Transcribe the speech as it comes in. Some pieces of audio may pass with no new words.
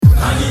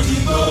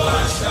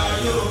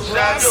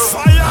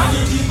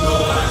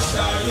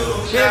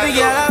Baby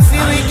girl, I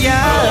feel it,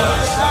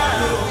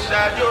 girl.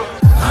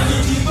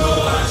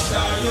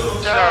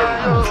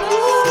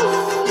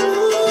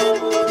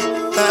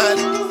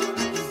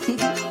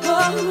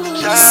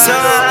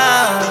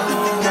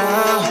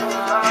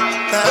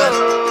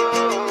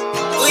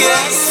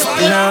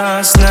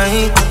 Last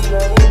night,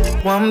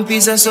 one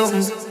piece of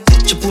something.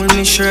 She pulled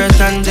me shirt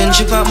and then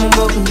she popped my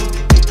button.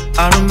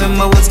 I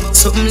remember was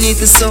something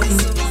little something.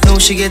 Now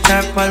she get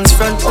her pants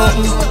front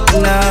open.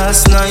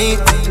 Last night,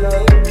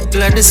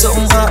 glad there's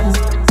something happen.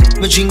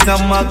 Me drink a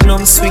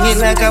Magnum, swing it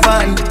like a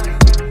band.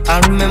 I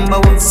remember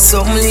was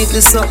something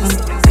little something.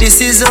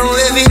 This is how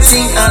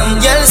everything happen.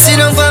 Girl, sit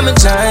down for me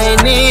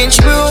 9-inch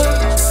bro.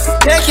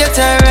 Take your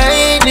time,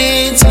 ride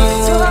it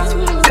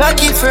smooth.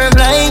 Cock it firm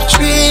like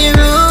tree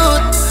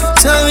root.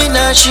 So we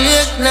not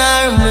shake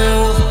nor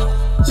move.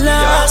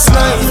 Last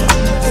night,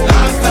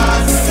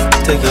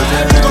 take your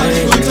time,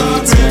 ride it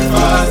smooth.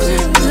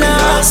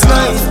 Last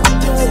night,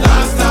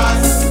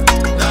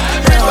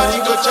 everybody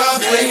go chop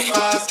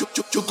breakfast.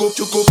 You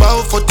go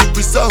bow for the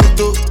result,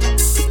 oh.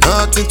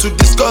 Nothing to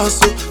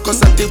discuss, oh.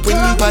 Cause I did win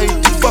by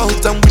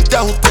default and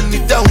without any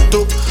doubt,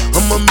 oh.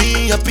 I'm a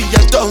me happy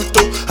adult,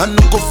 oh. I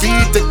no go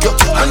feed the girl,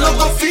 I no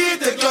go feed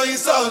the girl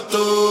insult,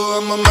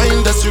 oh. I'm a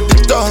mind that's you the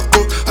talk,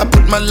 oh. I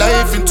put my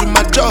life into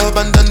my job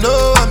and I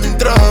know I'm in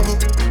trouble.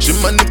 She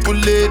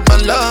manipulate my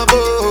love,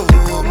 oh.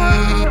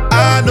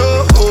 I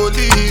know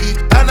holy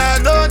and I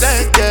know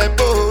that get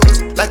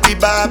boss. Like the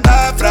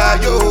Baba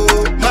Frayo,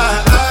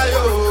 my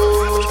ayo,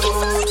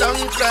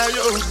 don't cry,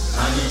 yo.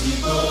 I need to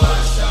go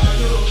and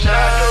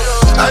shayo.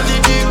 I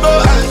need to go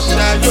and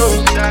shayo.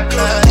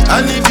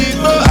 I need to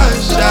go and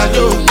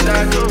shayo.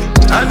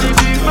 I need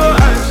to go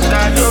and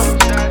shayo.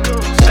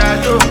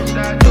 Shayo,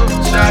 shayo,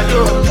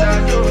 shayo.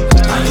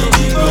 I need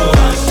to go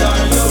and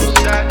shayo.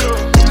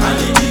 I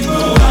need to go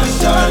and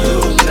shayo.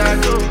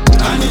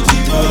 I need to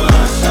go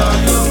and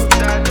shayo.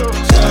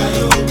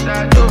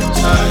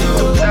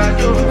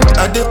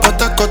 I dey Port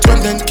Harcourt when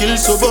them kill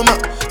Soboma.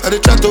 I dey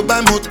try to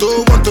buy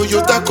moto, want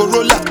Toyota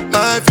Corolla.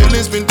 My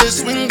feelings been they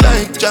swing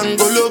like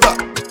Django Lover.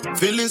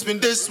 Feelings been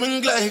they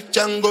swing like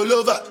Django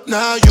Lover.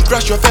 Now you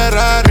crash your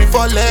Ferrari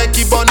for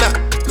Lucky Burna.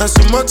 Now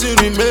so much you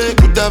remake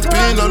could have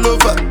been all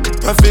over.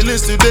 My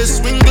feelings today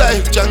swing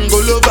like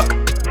Django Lover.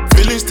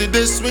 Feelings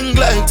today swing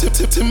like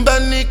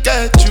Timbani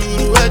at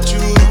you.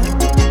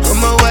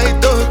 I'm a white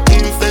dog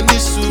in Fendi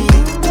suit.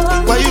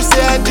 Why you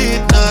say I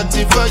did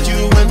nothing for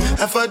you when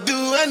if I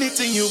do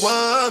anything you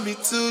want me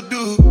to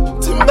do?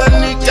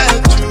 Timbani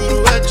at you.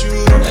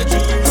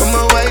 I'm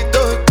a white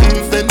dog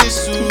in Fendi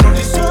suit.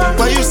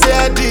 Why you say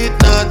I did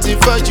nothing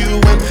for you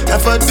when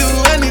if I do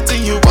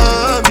anything you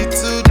want me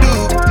to do?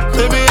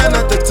 Maybe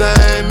another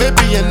time,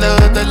 maybe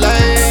another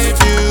life.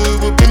 You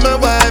will be my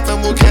wife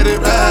and we'll get it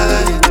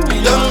right.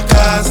 Young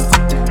cast,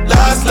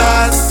 last.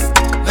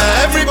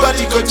 Now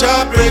everybody go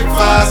chop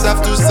breakfast.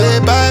 Have to say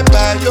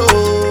bye-bye, yo.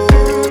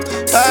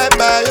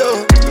 Bye-bye,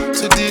 yo.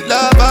 To the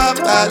love of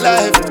my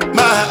life.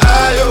 My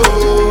ayo,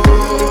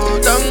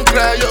 don't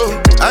cry,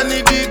 yo. I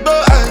need to go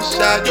and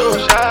shayo.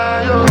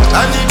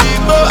 I need to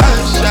go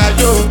and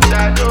shayo.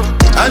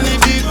 I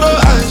need to go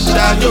and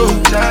shayo.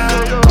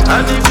 I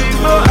need to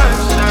go and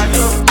shayo.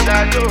 I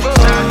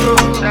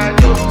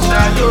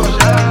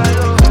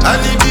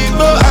need to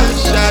go and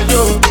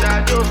shayo.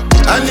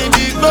 I need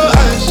to go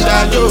and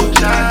shayo.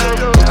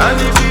 I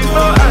need to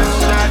go and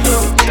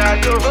shayo.